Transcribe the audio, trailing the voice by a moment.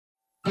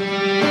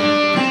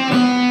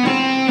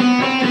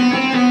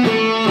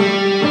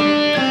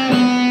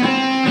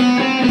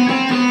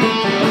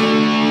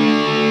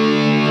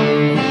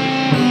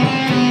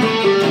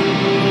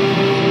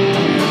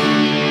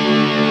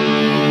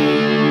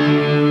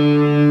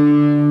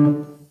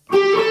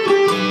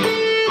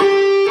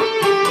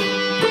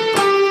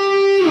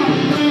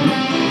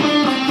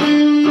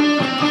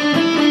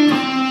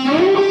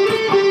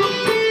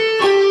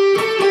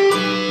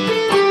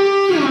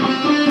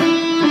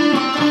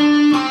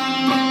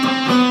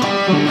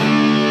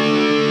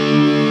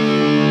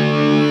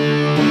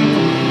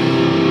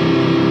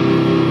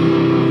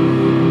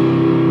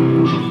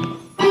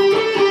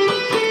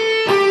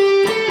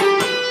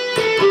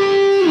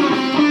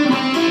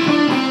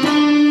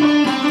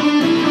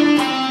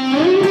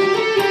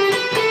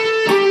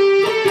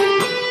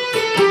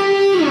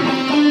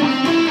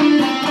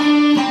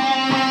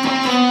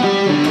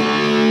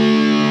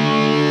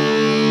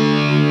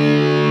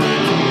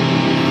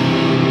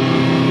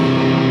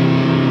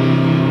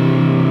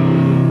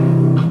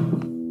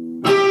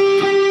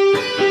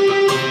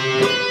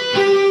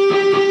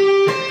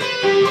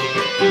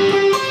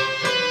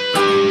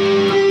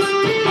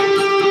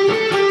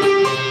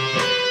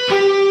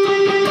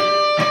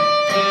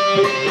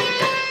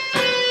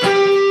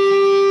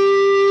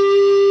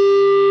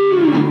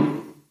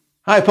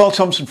Hi, Paul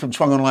Thompson from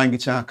Twang Online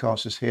Guitar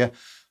Courses here,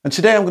 and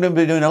today I'm going to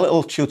be doing a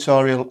little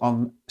tutorial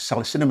on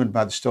Sally Cinnamon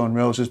by the Stone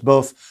Roses,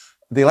 both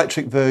the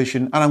electric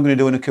version and I'm going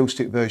to do an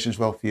acoustic version as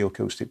well for you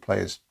acoustic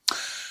players.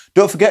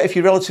 Don't forget, if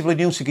you're relatively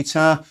new to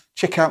guitar,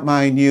 check out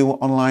my new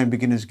online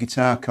beginners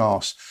guitar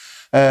course,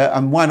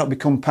 and why not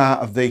become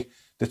part of the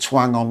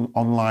Twang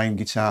Online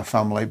guitar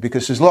family,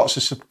 because there's lots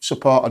of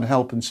support and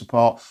help and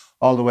support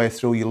all the way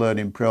through your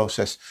learning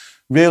process.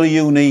 Really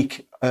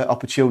unique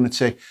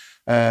opportunity.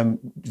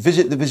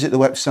 Visit the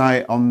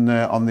website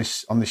on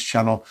this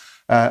channel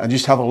and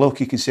just have a look.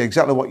 You can see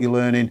exactly what you're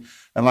learning,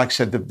 and like I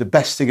said, the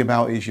best thing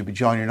about it is you'll be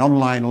joining an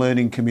online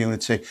learning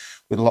community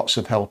with lots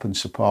of help and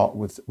support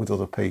with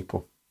other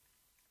people.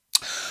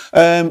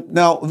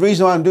 Now, the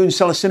reason why I'm doing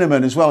Sally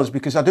Cinnamon as well is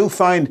because I do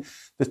find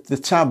that the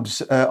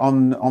tabs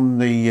on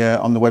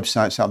the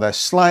websites out there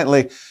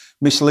slightly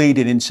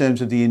misleading in terms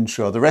of the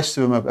intro. The rest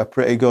of them are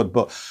pretty good,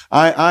 but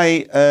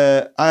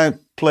I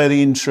play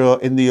the intro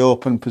in the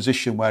open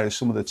position, whereas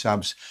some of the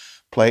tabs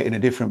play it in a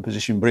different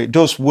position, but it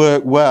does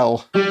work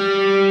well.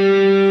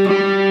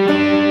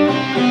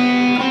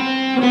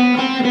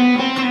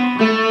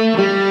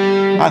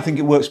 I think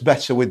it works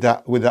better with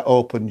that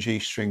open G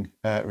string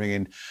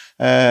ringing,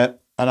 and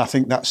I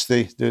think that's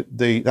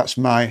that's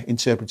my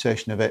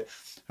interpretation of it,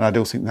 and I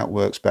do think that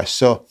works best.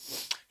 So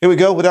here we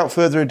go. Without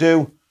further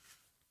ado,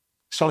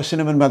 Sally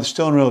Cinnamon by the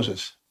Stone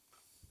Roses.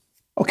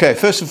 Okay,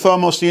 first and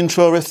foremost, the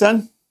intro riff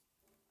then.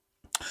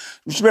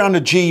 Just around a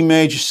G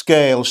major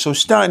scale, so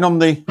starting on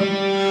the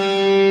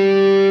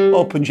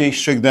open G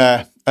string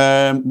there,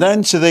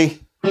 then to the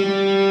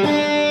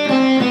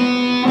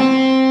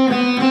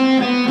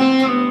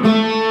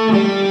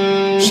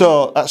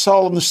so that's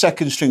all on the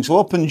second string. So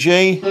open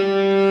G,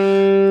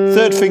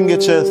 third finger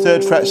to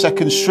third fret,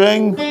 second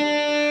string,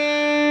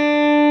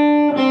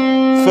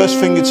 first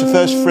finger to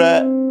first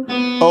fret,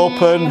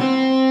 open,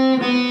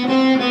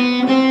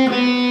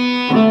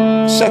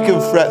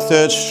 second fret,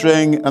 third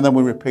string, and then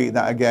we repeat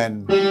that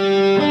again.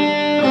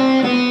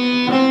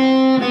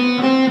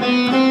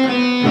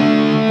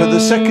 But the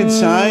second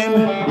time,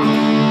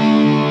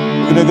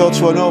 we're going to go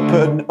to an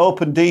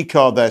open D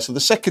chord there. So the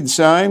second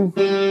time,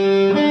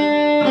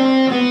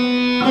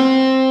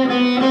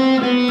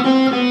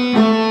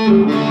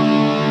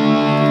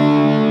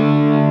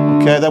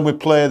 okay, then we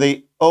play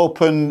the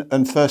open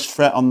and first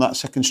fret on that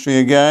second string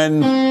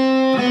again,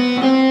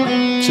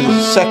 to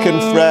the second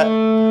fret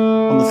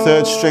on the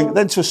third string,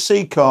 then to a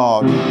C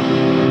chord,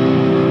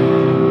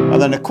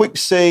 and then a quick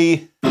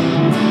C, back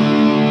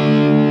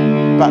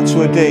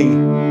to a D,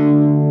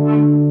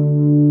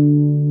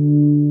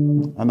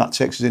 and that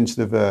takes us into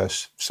the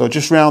verse. So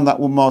just round that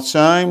one more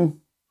time.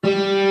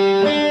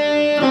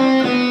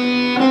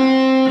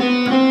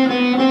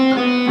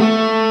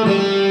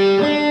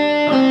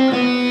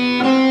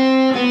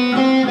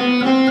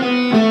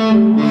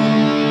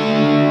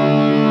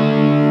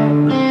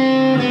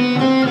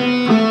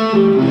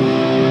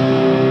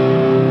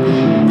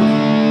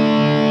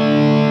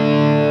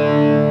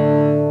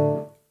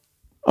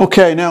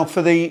 Okay, now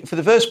for the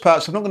verse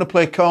parts, I'm not going to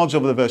play chords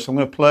over the verse. I'm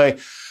going to play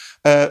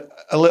a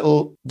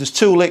little. There's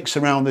two licks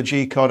around the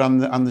G chord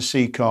and the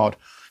C chord.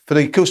 For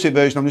the acoustic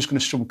version, I'm just going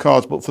to strum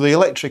chords. But for the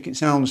electric, it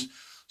sounds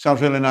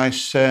really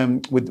nice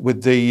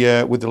with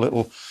the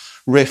little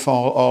riff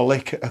or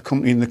lick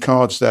accompanying the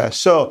chords there.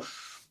 So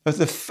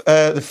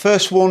the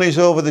first one is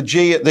over the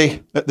G at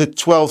the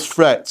 12th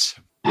fret.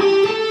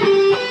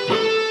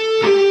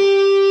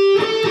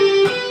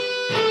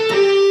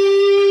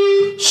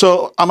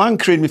 So I'm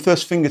anchoring my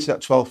first finger to that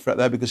 12th fret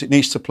there because it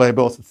needs to play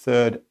both the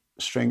third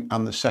string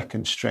and the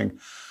second string.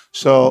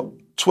 So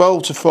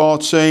 12 to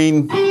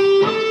 14,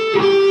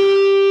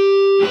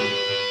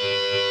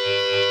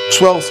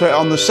 12th fret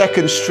on the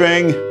second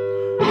string,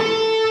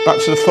 back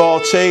to the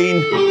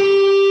 14,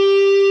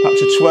 back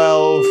to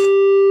 12,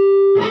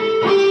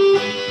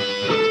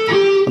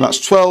 and that's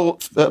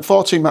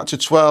 14 back to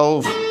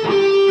 12,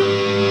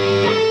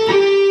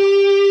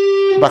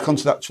 back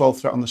onto that 12th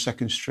fret on the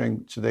second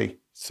string to the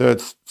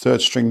third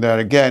string there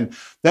again.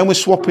 Then we're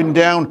swapping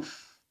down,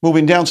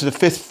 moving down to the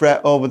 5th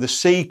fret over the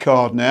C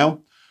chord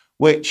now,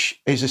 which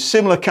is a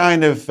similar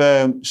kind of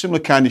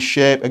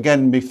shape.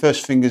 Again, my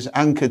first finger's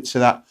anchored to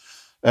that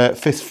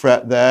 5th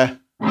fret there.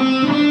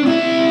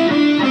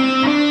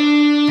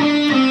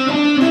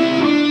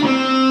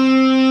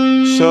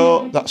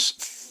 So that's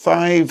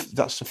 5.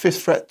 That's the 5th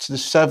fret to the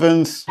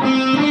 7th,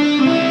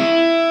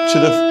 to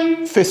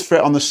the 5th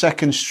fret on the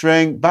second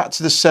string, back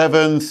to the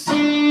 7th.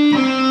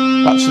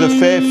 Back to the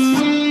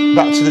 5th,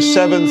 back to the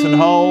 7th and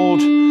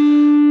hold,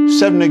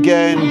 7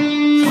 again,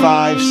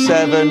 5,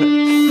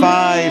 7,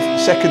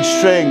 5, second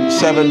string,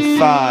 7,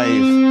 5.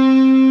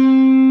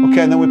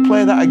 Okay, and then we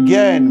play that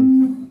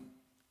again.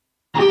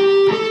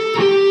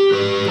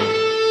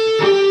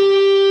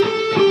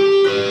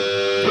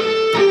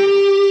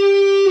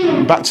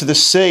 Back to the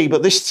C,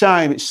 but this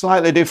time it's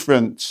slightly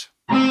different.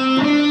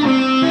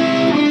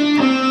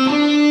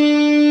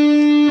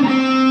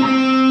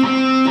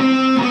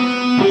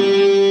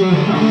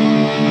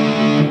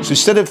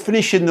 instead of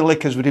finishing the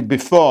lick as we did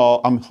before,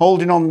 I'm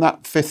holding on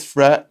that 5th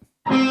fret,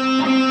 back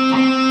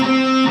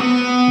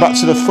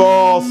to the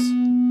 4th,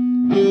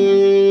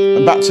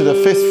 and back to the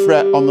 5th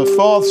fret on the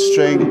 4th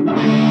string,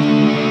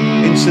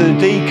 into the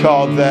D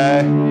chord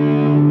there,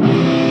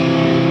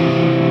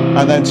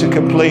 and then to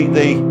complete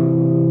the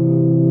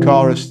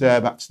chorus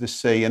there, back to the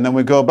C, and then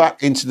we go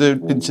back into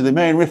the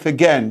main riff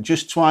again,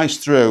 just twice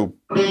through.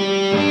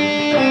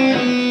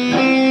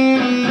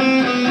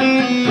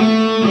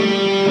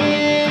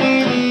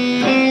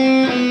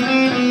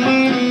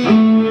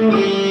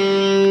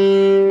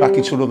 Back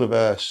into another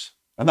verse,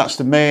 and that's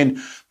the main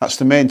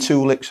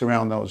 2 licks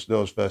around those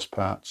verse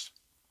parts.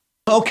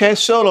 Okay,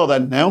 solo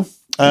then now,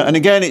 and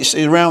again it's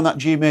around that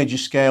G major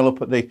scale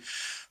up at the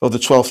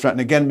 12th fret,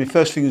 and again my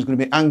first finger is going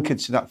to be anchored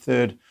to that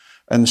 3rd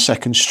and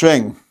 2nd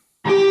string.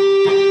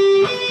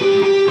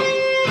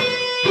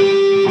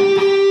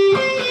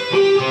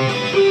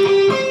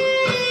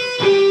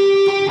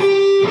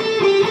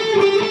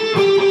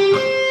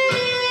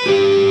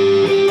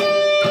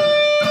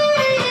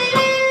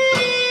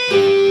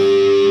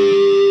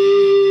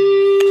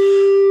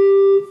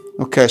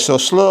 Okay, so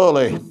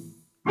slowly. And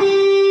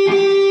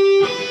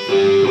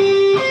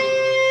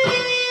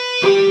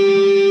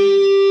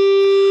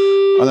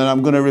then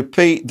I'm going to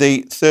repeat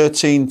the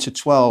 13 to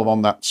 12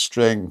 on that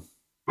string.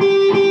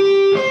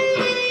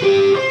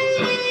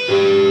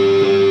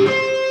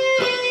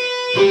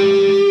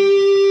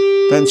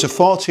 Then to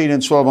 14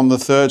 and 12 on the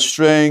 3rd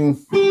string.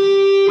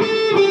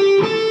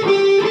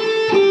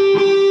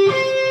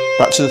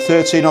 Back to the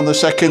 13 on the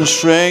 2nd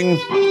string.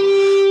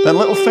 Then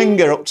little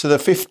finger up to the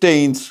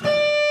 15th.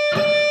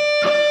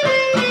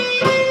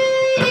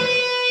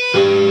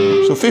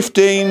 So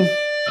 15,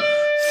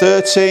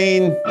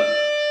 13,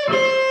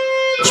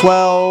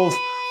 12,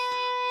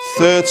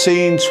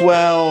 13,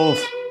 12.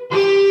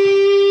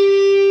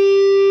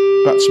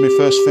 Back to my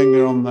first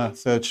finger on the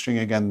 3rd string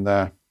again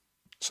there.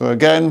 So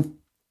again.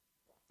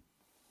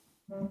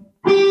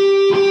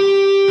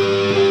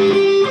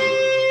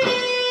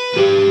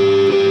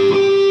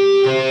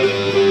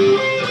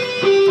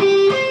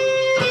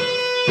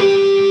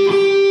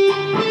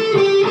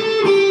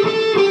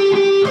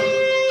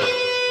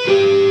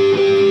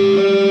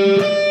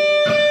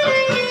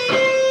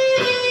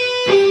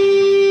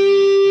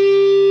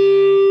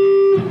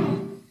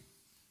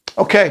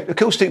 Okay,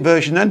 acoustic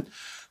version then.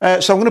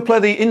 So I'm going to play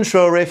the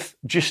intro riff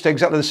just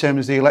exactly the same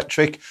as the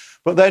electric,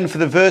 but then for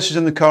the verses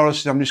and the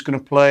choruses I'm just going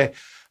to play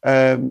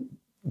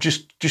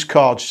just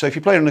chords. So if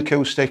you play on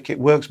acoustic, it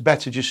works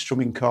better just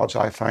strumming chords,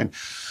 I find.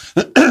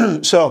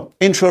 So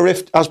intro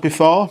riff as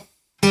before.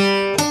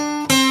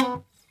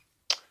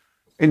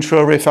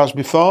 Intro riff as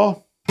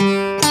before.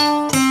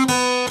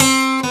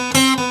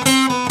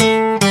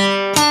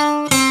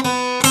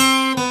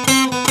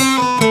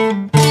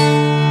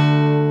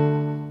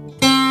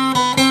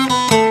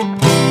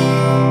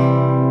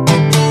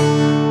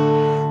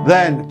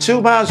 Then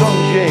 2 bars on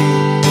G, 2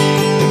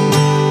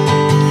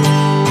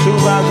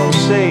 bars on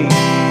C,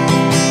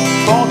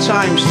 4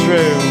 times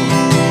through.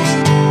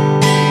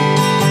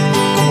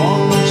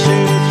 1, 2,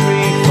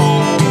 3, 4,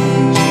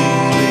 1, 2,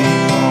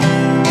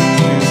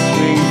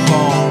 3,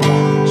 4,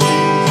 1, 2,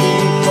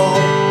 3, 4,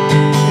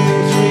 1, 2,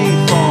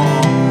 3, 4.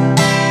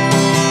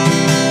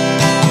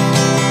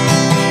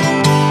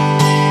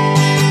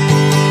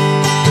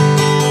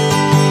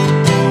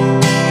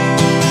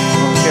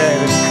 Okay,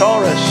 the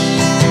chorus.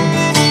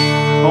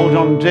 Hold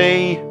on D,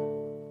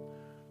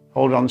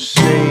 hold on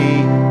C,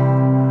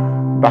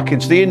 back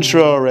into the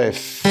intro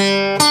riff.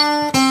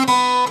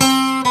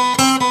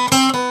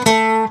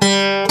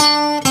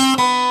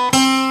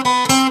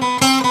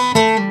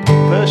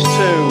 Verse 2,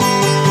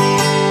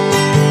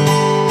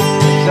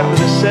 exactly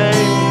the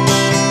same.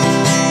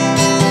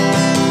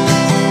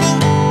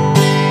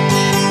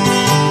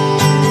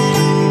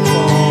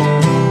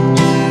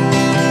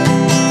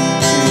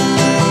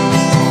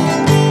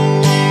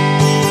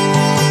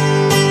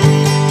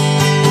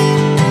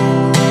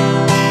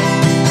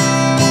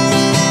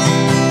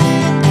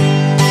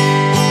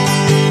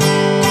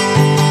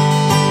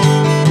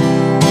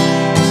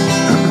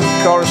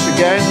 Chorus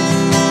again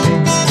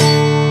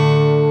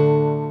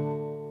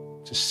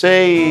to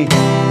C.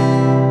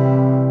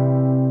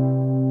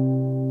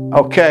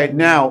 Okay,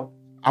 now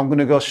I'm going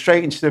to go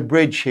straight into the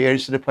bridge here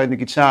instead of playing the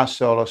guitar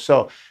solo.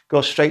 So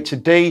go straight to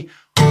D,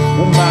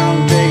 1 bar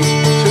on D,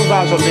 2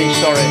 bars on D,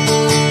 sorry,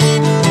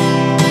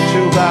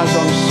 2 bars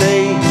on C,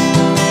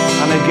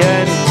 and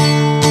again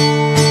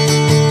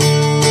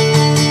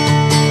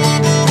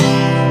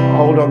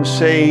hold on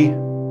C,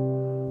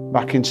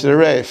 back into the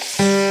riff.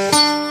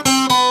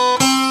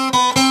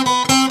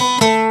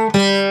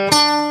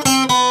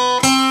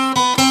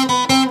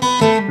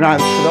 Right,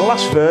 for the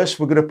last verse,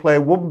 we're going to play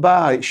 1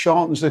 bar. It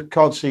shortens the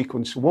chord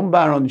sequence. 1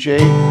 bar on G,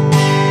 1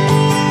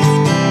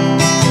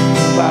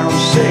 bar on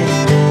C.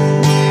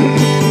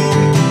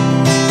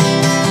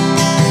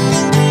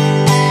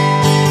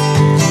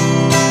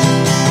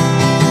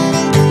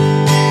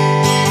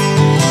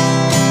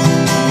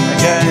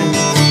 Again,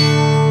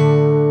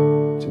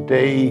 to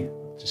D,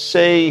 to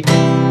C,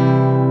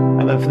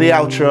 and And for the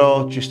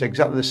outro, just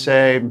exactly the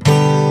same. 2, 3,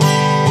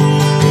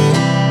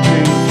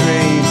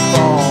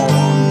 4,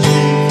 1, 2,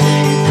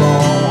 3,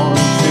 4, 1,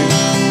 2,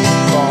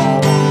 4,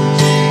 1,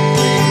 2,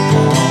 3,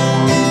 4, 1.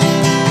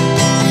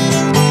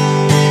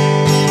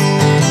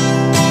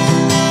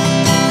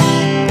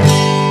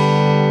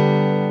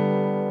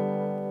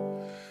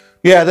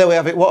 Yeah, there we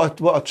have it. What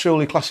a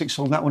truly classic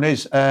song that one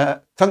is.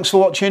 Thanks for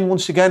watching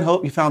once again.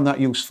 Hope you found that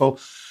useful.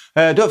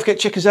 Don't forget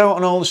to check us out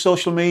on all the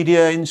social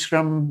media,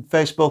 Instagram,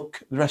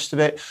 Facebook, the rest of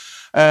it.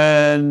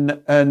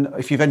 And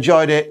if you've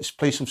enjoyed it,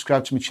 please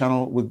subscribe to my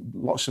channel with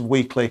lots of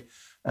weekly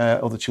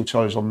other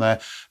tutorials on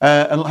there.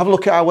 And have a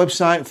look at our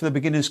website for the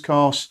beginners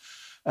course.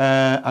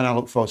 And I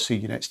look forward to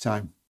seeing you next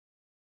time.